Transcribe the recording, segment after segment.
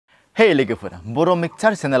Hey लोगोफोर बर'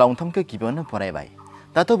 mixture चेनेलाव नोंथांखौ गिबियावनो बरायबाय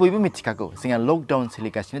दाथ' बयबो मिथिखागौ जोंहा लकडाउन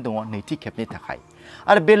सोलिगासिनो दङ नैथि खेबनि थाखाय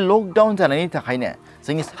आरो बे लकडाउन जानायनि थाखायनो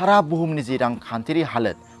जोंनि सारा बुहुमनि जि रांखान्थियारि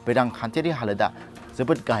हालोद बे रांखान्थियारि हालोदा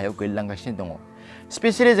जोबोद गाहायाव गोलैलांगासिनो दङ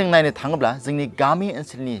स्पेसियली जों नायनो थाङोब्ला जोंनि गामि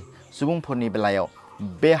ओनसोलनि सुबुंफोरनि बेलायाव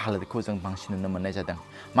बे हालोदखौ जों बांसिन नुनो मोननाय जादों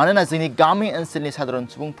मानोना जोंनि गामि ओनसोलनि साधारन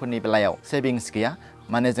सुबुंफोरनि बेलायाव सेभिंस गैया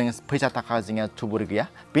माने जों फैसा थाखा जोंहा थुबुर गैया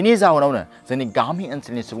बिनि जाहोनावनो जोंनि गामि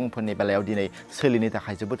ओनसोलनि सुबुंफोरनि बेलायाव दिनै सोलिनो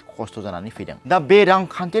थाखाय जोबोद खस्थ' जानानै फैदों दा बे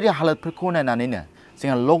रांखान्थियारि हालोदफोरखौ नायनानैनो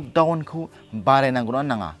जोंहा लकडाउनखौ बारायनांगौना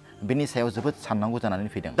नाङा बिनि सायाव जोबोद साननांगौ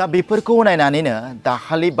जानानै फैदों दा बेफोरखौ नायनानैनो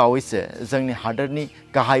दाखालि बावैसो जोंनि हादोरनि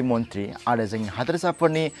गाहाय मन्त्रि आरो जोंनि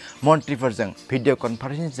हादोरसाफोरनि मन्त्रिफोरजों भिडिअ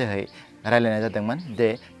कनफारेन्सनि जोहै रायलायनाय जादोंमोन जे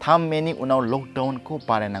 3 मेनि उनाव लकडाउनखौ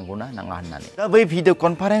बारायनांगौना नाङा होननानै दा बै भिडिअ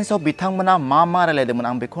कनफारेन्सआव बिथांमोना मा रायलायदोंमोन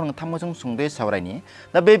आं बेखौ नोंथांमोनजों सुंद'यै सावरायनि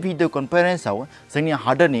दा बे भिडिअ कनफारेन्सआव जोंनि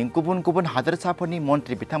हादोरनि गुबुन हादोरसाफोरनि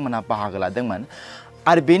मन्त्रि बिथांमोना बाहागो लादोंमोन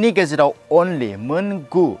आरो बेनि गेजेराव अनलि मोन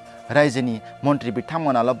 9 रायजोनि मन्त्रि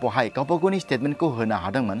बिथांमोनाल' बहाय गावबागावनि स्टेटमेन्टखौ होनो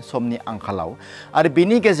हादोंमोन समनि आंखालाव आरो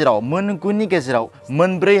बेनि गेजेराव मोन 9 नि गेजेराव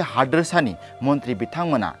मोनब्रै हादोरसानि मन्त्रि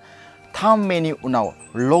बिथांमोना 3 मेनि उनाव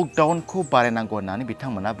लकडाउनखौ बारायनांगौ होननानै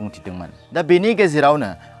बिथांमोना बुंथिदोंमोन दा बेनि गेजेरावनो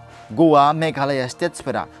गवा मेघालय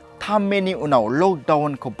स्टेट्सफोरा 3 मेनि उनाव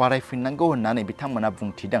लकडाउनखौ बारायफिननांगौ होननानै बिथांमोना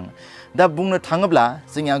बुंथिदों दा बुंनो थाङोब्ला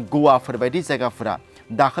जोंहा गवाफोर बायदि जायगाफोरा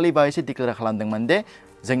दाखालि बावैसो डिक्लेयार खालामदोंमोन दे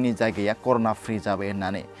जोंनि जायगाया कर'ना फ्रि जाबाय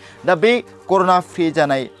होननानै दा बे कर'ना फ्रि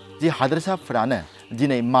जानाय जि हादोरसाफोरानो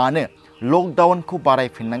दिनै मानो लकडाउनखौ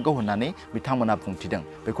बारायफिननांगौ होननानै बिथांमोना बुंथिदों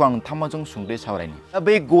बेखौ आं नोंथांमोनजों सुंद'यै सावरायनि दा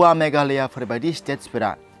बै गवा मेघालयाफोर बायदि स्टेट्सफोरा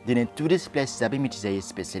दिनै टुरिस्ट प्लेस हिसाबै मिथिजायो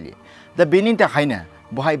स्पेसियली दा बेनि थाखायनो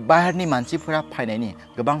बहाय बाहेरनि मानसिफोरा फैनायनि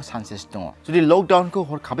गोबां चान्सेस दङ जुदि लकडाउनखौ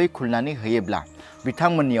हरखाबै खुलिनानै होयोब्ला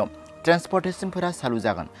बिथांमोननियाव ट्रेन्सपर्टेशनफोरा चालु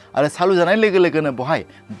जागोन आरो चालु जानाय लोगो लोगोनो बहाय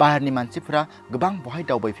बाहेरनि मानसिफोरा गोबां बहाय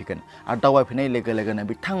दावबायफैगोन आरो दावबायफैनाय लोगो लोगोनो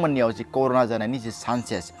बिथांमोननियाव जि कर'ना जानायनि जि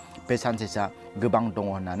चान्सेस बे चान्सेसा गोबां दङ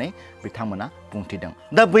होननानै बिथांमोना बुंथिदों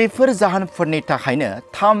दा बैफोर जाहोनफोरनि थाखायनो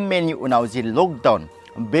 3 मेनि उनाव जि लकडाउन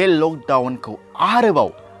बे लकडाउनखौ आरोबाव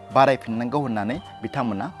बारायफिननांगौ होननानै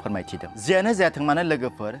बिथांमोना फोरमायथिदों जियानो जायाथों मानो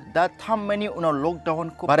लोगोफोर दा 3 मेनि उनाव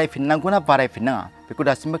लकडाउनखौ बारायफिननांगौना बारायफिननाङा बेखौ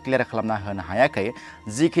दासिमबो क्लियार खालामना होनो हायाखै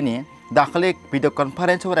जिखिनि दाखालि भिडिअ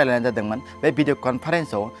कनफारेन्सआव रायलायनाय जादोंमोन बे भिडिअ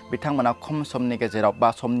कनफारेन्सआव बिथांमोना खम समनि गेजेराव बा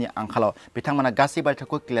समनि आंखालाव बिथांमोना गासै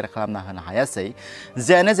बाथ्राखौ क्लियार खालामना होनो हायासै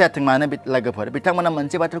जियानो जायाथों मानो लोगोफोर बिथांमोना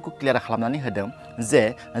मोनसे बाथ्राखौ क्लियार खालामनानै होदों जे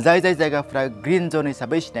जाय जायगाफोरा ग्रीन जन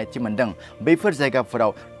हिसाबै सिनायथि मोनदों बैफोर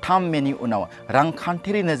जायगाफोराव 3 मेनि उनाव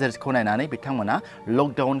रांखान्थियारि नोजोरखौ नायनानै बिथांमोना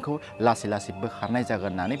लकडाउनखौ लासै बोखारनाय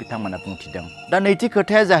जागोन होननानै बिथांमोना बुंथिदों दा नैथि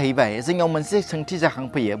खोथाया जाहैबाय जोंनाव मोनसे सोंथि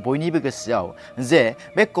जाखांफैयो बयनिबो गोसोआव जे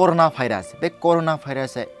बे कर'ना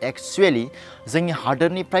भाइरासआ एक्चुअली जोंनि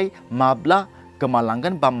हादोरनिफ्राय माब्ला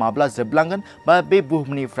गोमालांगोन बा माब्ला जोबलांगोन बा बे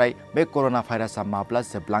बुहुमनिफ्राय बे कर'ना भाइरासआ माब्ला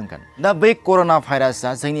जोबलांगोन दा बे कर'ना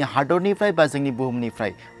भाइरासआ जोंनि हादरनिफ्राय बा जोंनि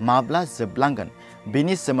बुहुमनिफ्राय माब्ला जोबलांगोन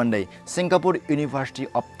बेनि सोमोन्दै Singapore university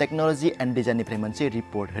of technology and डिजाइननिफ्राय मोनसे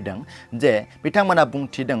रिपर्ट होदों जे बिथांमोना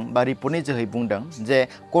बुंथिदों बा रिपर्टनि जोहै बुंदों जे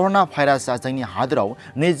कर'ना भाइरासआ जोंनि हादराव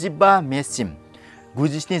 25 मेसिम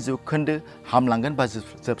 97% हामलांगोन बा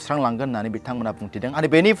जोबस्रांलांगोन होननानै बिथांमोना बुंथिदों आरो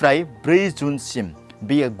बेनिफ्राय 4 जुनसिम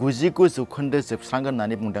बेयो 99% जोबस्रांगोन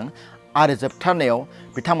होननानै बुंदों आरो जोबथारनायाव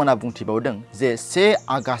बिथांमोना बुंथिबावदों जे 1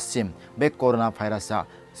 आगस्तसिम बे कर'ना भाइरासआ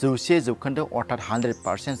 100% अर्थात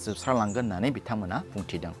 100% जोबस्रांलांगोन होननानै बिथांमोना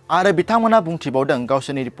बुंथिदों आरो बिथांमोना बुंथिबावदों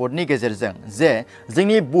गावसोरनि रिपर्टनि गेजेरजों जे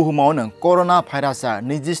जोंनि बुहुमावनो कर'ना भाइरासआ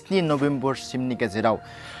 27 नभेम्बरसिमनि गेजेराव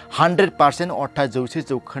 100% अर्थात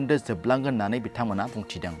 100% जोबलांगोन होननानै बिथांमोना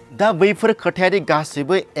बुंथिदों दा बैफोर खोथायारि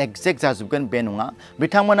गासैबो एक्जेक्ट जाजोबगोन बे नङा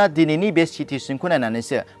बिथांमोना दिनैनि बे सिटुएसनखौ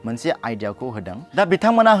नायनानैसो मोनसे आइडियाखौ होदों दा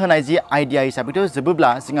बिथांमोना होनाय जि आइडिया हिसाबैथ' जोबोब्ला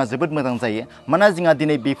जोंहा जोबोद मोजां जायो मानोना जोंहा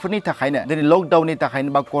दिनै बेफोरनि थाखायनो दिनै लकडाउननि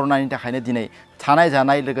थाखायनो बा कर'नानि थाखायनो दिनै थानाय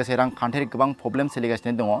जानाय लोगोसे रांखान्थियारि गोबां प्रब्लेम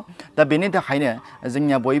सोलिगासिनो दङ दा बेनि थाखायनो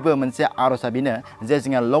जोंनिया बयबो मोनसे आर'जआ बेनो जे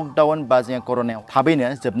जोंहा लकडाउन बा जोंहा कर'नायाव थाबैनो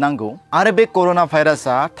जोबनांगौ आरो बे कर'ना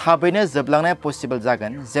भाइरासआ थाबैनो जोबलांनाया पसिबल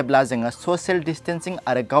जागोन जेब्ला जोङो ससियेल डिस्टेन्सिं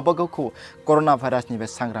आरो गावबागावखौ कर'ना भाइरासनिफ्राय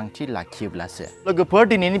सांग्रांथि लाखियोब्लासो लोगोफोर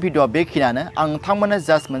दिनैनि भिडिअआ बेखिनियानो आं नोंथांमोननो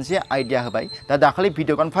जास्ट मोनसे आइडिया होबाय दा दाखालि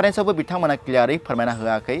भिडिअ कनफारेन्सआवबो बिथांमोना क्लियारै फोरमायना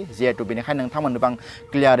होआखै जिहेतु बेनिखायनो नोंथांमोननोबो आं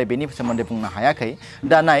क्लियारै बेनि सोमोन्दै बुंनो हायाखै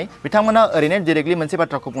दा नाय बिथांमोना ओरैनो डाइरेक्टलि मोनसे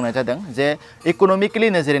बाथ्राखौ बुंनाय जादों जे इक'नमिकेलि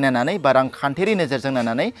नोजोरै नायनानै बा रांखान्थियारि नोजोरजों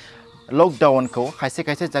नायनानै लकडाउनखौ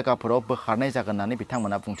खायसे जायगाफोराव बोखारनाय जागोन होननानै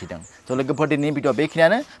बिथांमोना बुंथिदों स' लोगोफोर दिनैनि भिडिअ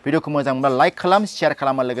बेखिनियानो भिडिअखौ मोजां मोनब्ला लाइक खालाम शेयार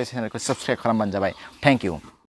खालाम लोगोसे चेनेलखौ साबस्क्राइब खालामबानो जाबाय थेंक इउ